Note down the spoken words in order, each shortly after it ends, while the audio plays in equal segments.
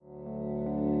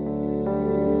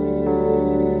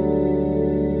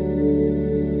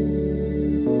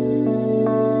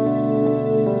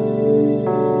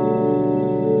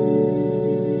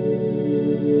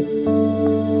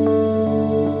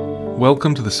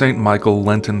Welcome to the St. Michael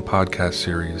Lenten podcast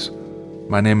series.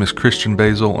 My name is Christian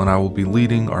Basil, and I will be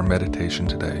leading our meditation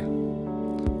today.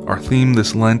 Our theme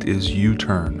this Lent is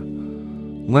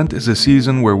U-Turn. Lent is a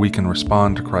season where we can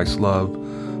respond to Christ's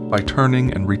love by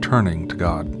turning and returning to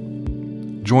God.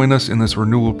 Join us in this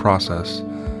renewal process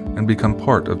and become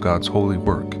part of God's holy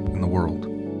work in the world.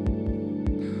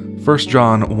 1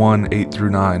 John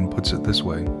 1:8-9 puts it this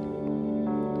way: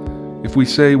 If we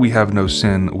say we have no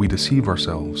sin, we deceive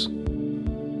ourselves,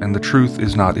 and the truth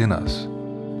is not in us.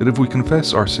 But if we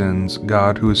confess our sins,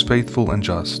 God, who is faithful and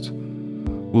just,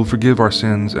 will forgive our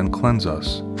sins and cleanse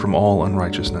us from all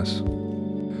unrighteousness.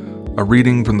 A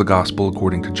reading from the Gospel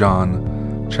according to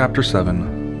John, chapter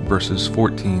 7, verses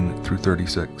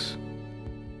 14-36.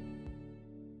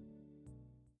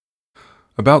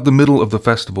 About the middle of the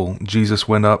festival, Jesus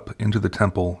went up into the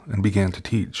temple and began to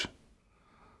teach.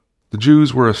 The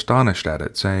Jews were astonished at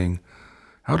it, saying,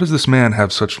 "How does this man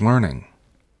have such learning,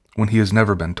 when he has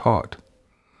never been taught?"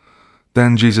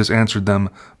 Then Jesus answered them,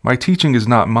 "My teaching is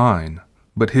not mine,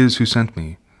 but his who sent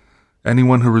me.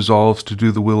 Anyone who resolves to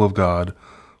do the will of God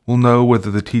will know whether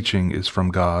the teaching is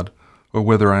from God or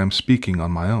whether I am speaking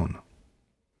on my own.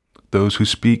 Those who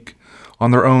speak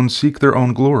on their own seek their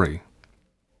own glory.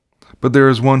 But there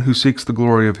is one who seeks the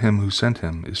glory of him who sent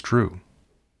him is true,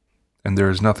 and there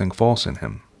is nothing false in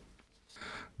him.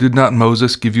 Did not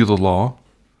Moses give you the law?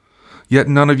 Yet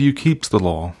none of you keeps the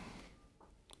law.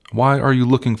 Why are you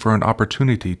looking for an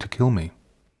opportunity to kill me?"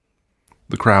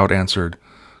 The crowd answered,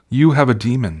 "You have a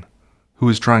demon. Who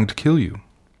is trying to kill you?"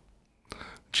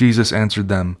 Jesus answered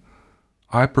them,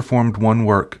 "I performed one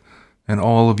work, and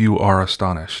all of you are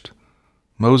astonished.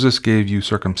 Moses gave you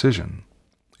circumcision.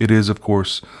 It is, of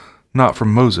course, not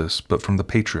from Moses, but from the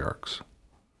patriarchs.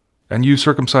 And you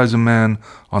circumcise a man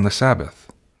on the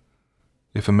Sabbath.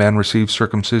 If a man receives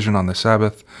circumcision on the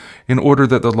Sabbath, in order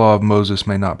that the law of Moses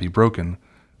may not be broken,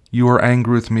 you are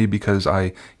angry with me because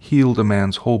I healed a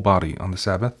man's whole body on the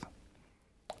Sabbath?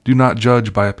 Do not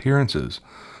judge by appearances,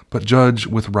 but judge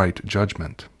with right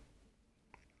judgment."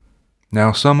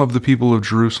 Now some of the people of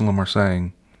Jerusalem are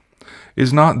saying,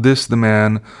 "Is not this the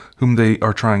man whom they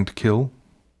are trying to kill?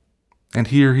 And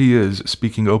here he is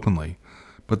speaking openly,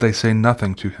 but they say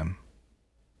nothing to him.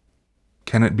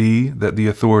 Can it be that the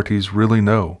authorities really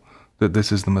know that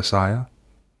this is the Messiah?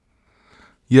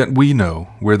 Yet we know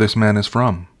where this man is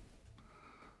from.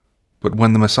 But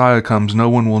when the Messiah comes, no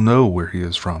one will know where he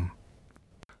is from."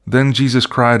 Then Jesus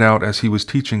cried out as he was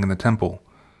teaching in the temple,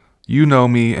 "You know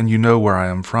me, and you know where I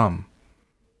am from.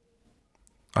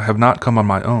 I have not come on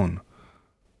my own,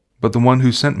 but the one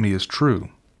who sent me is true,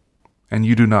 and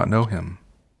you do not know him.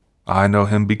 I know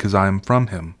him because I am from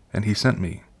him, and he sent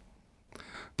me."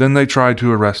 Then they tried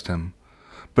to arrest him,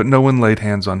 but no one laid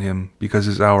hands on him because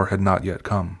his hour had not yet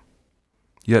come.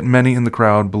 Yet many in the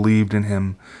crowd believed in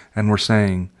him and were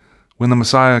saying, "When the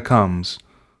Messiah comes,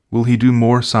 will he do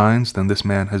more signs than this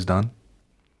man has done?"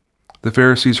 The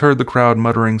Pharisees heard the crowd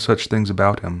muttering such things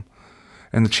about him,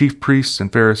 and the chief priests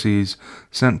and Pharisees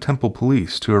sent temple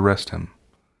police to arrest him.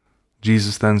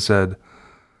 Jesus then said,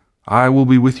 "I will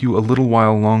be with you a little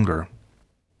while longer,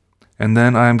 and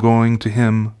then I am going to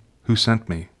him who sent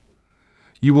me.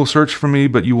 You will search for me,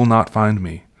 but you will not find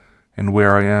me, and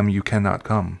where I am you cannot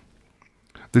come."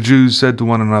 The Jews said to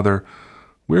one another,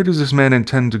 "Where does this man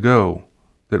intend to go,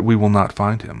 that we will not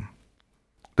find him?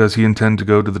 Does he intend to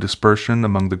go to the dispersion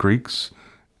among the Greeks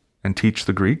and teach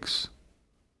the Greeks?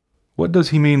 What does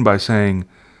he mean by saying,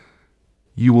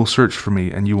 'You will search for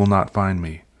me, and you will not find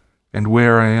me, and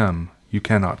where I am you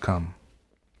cannot come'?"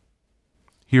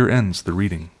 Here ends the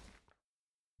reading.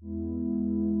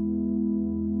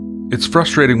 It's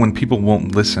frustrating when people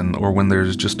won't listen or when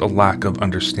there's just a lack of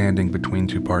understanding between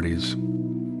two parties.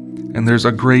 And there's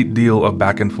a great deal of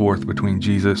back and forth between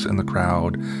Jesus and the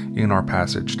crowd in our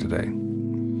passage today.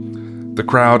 The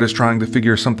crowd is trying to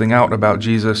figure something out about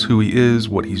Jesus, who he is,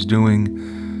 what he's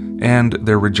doing, and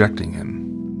they're rejecting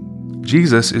him.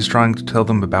 Jesus is trying to tell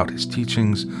them about his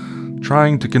teachings,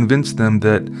 trying to convince them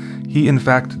that he in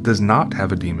fact does not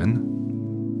have a demon.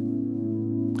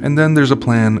 And then there's a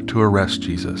plan to arrest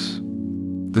Jesus.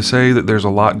 To say that there's a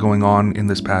lot going on in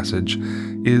this passage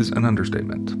is an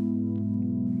understatement.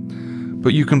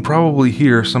 But you can probably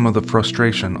hear some of the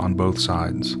frustration on both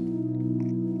sides.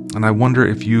 And I wonder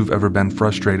if you've ever been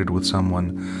frustrated with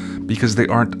someone because they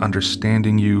aren't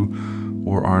understanding you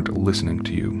or aren't listening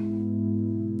to you.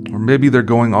 Or maybe they're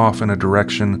going off in a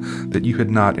direction that you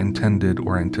had not intended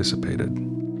or anticipated.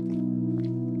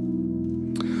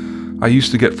 I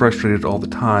used to get frustrated all the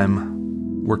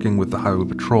time working with the Highway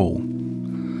Patrol,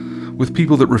 with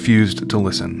people that refused to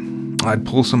listen. I'd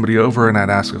pull somebody over and I'd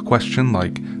ask a question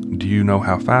like, "Do you know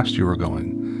how fast you were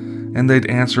going?" And they'd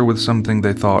answer with something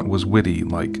they thought was witty,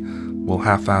 like, "Well,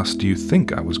 how fast do you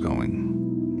think I was going?"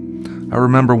 I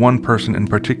remember one person in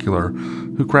particular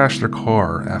who crashed their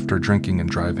car after drinking and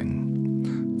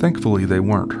driving. Thankfully, they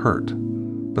weren't hurt,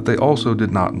 but they also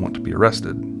did not want to be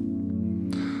arrested.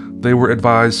 They were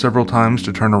advised several times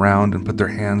to turn around and put their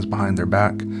hands behind their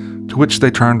back, to which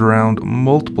they turned around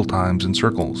multiple times in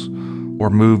circles, or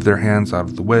moved their hands out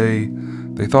of the way.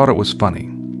 They thought it was funny,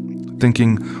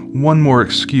 thinking one more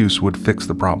excuse would fix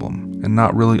the problem, and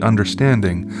not really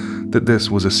understanding that this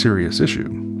was a serious issue.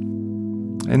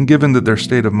 And given that their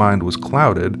state of mind was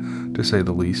clouded, to say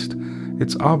the least,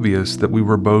 it's obvious that we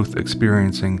were both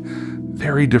experiencing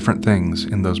very different things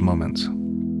in those moments.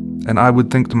 And I would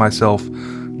think to myself,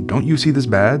 "Don't you see this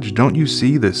badge? Don't you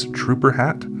see this trooper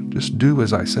hat? Just do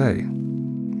as I say."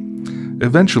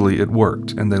 Eventually it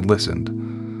worked and they listened,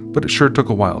 but it sure took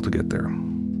a while to get there.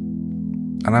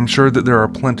 And I'm sure that there are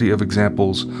plenty of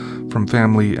examples from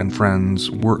family and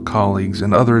friends, work colleagues,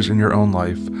 and others in your own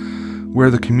life where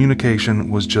the communication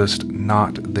was just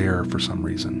not there for some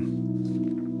reason.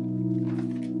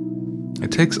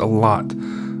 It takes a lot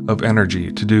of energy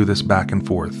to do this back and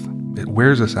forth. It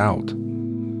wears us out.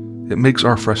 It makes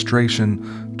our frustration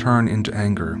turn into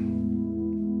anger.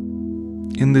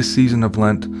 In this season of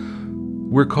Lent,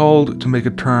 we're called to make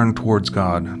a turn towards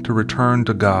God, to return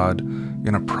to God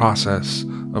in a process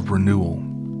of renewal,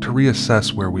 to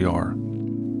reassess where we are.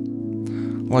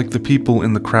 Like the people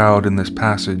in the crowd in this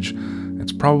passage,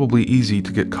 it's probably easy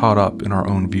to get caught up in our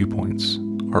own viewpoints,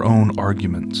 our own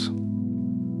arguments.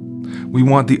 We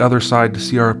want the other side to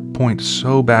see our point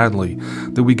so badly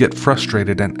that we get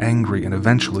frustrated and angry and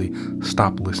eventually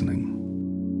stop listening.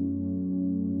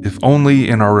 If only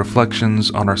in our reflections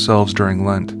on ourselves during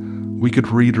Lent, we could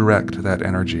redirect that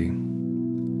energy.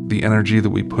 The energy that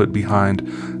we put behind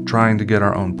trying to get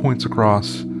our own points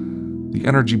across, the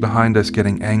energy behind us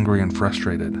getting angry and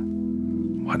frustrated.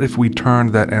 What if we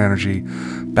turned that energy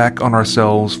back on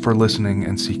ourselves for listening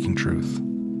and seeking truth?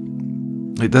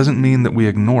 It doesn't mean that we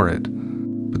ignore it,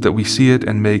 but that we see it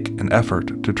and make an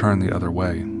effort to turn the other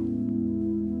way.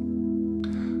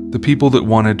 The people that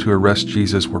wanted to arrest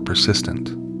Jesus were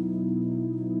persistent.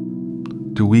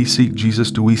 Do we seek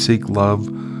Jesus? Do we seek love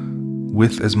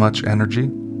with as much energy?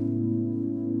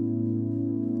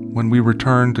 When we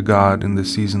return to God in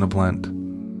this season of Lent,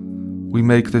 we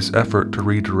make this effort to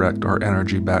redirect our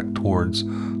energy back towards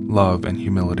love and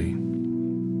humility.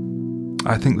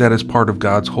 I think that is part of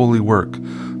God's holy work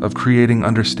of creating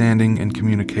understanding and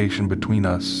communication between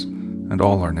us and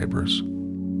all our neighbors.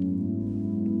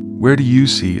 Where do you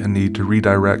see a need to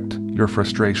redirect your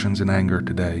frustrations and anger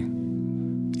today?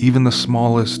 Even the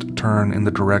smallest turn in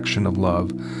the direction of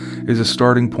love is a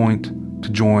starting point to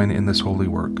join in this holy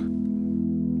work.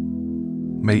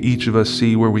 May each of us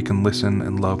see where we can listen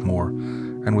and love more,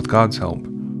 and with God's help,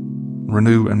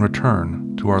 renew and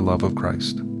return to our love of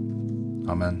Christ.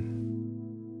 Amen.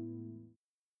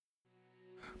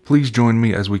 Please join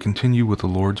me as we continue with the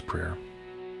Lord's Prayer.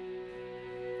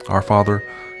 Our Father,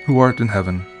 who art in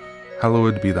heaven,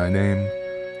 hallowed be thy name.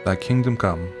 Thy kingdom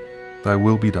come, thy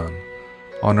will be done,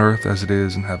 on earth as it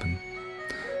is in heaven.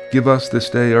 Give us this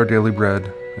day our daily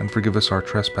bread, and forgive us our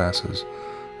trespasses,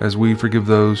 as we forgive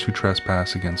those who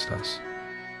trespass against us.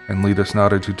 And lead us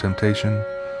not into temptation,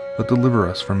 but deliver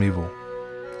us from evil.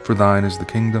 For thine is the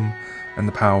kingdom, and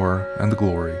the power, and the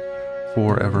glory,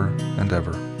 forever and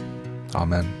ever.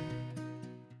 Amen.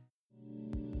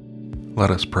 Let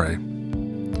us pray.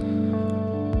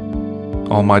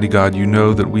 Almighty God, you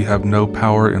know that we have no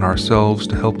power in ourselves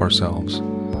to help ourselves.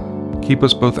 Keep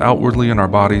us both outwardly in our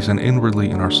bodies and inwardly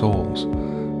in our souls,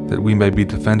 that we may be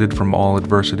defended from all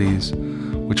adversities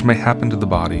which may happen to the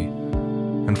body,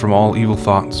 and from all evil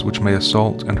thoughts which may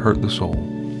assault and hurt the soul.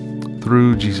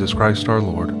 Through Jesus Christ our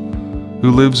Lord,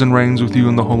 who lives and reigns with you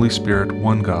in the Holy Spirit,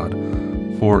 one God,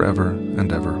 forever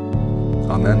and ever.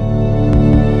 Amen.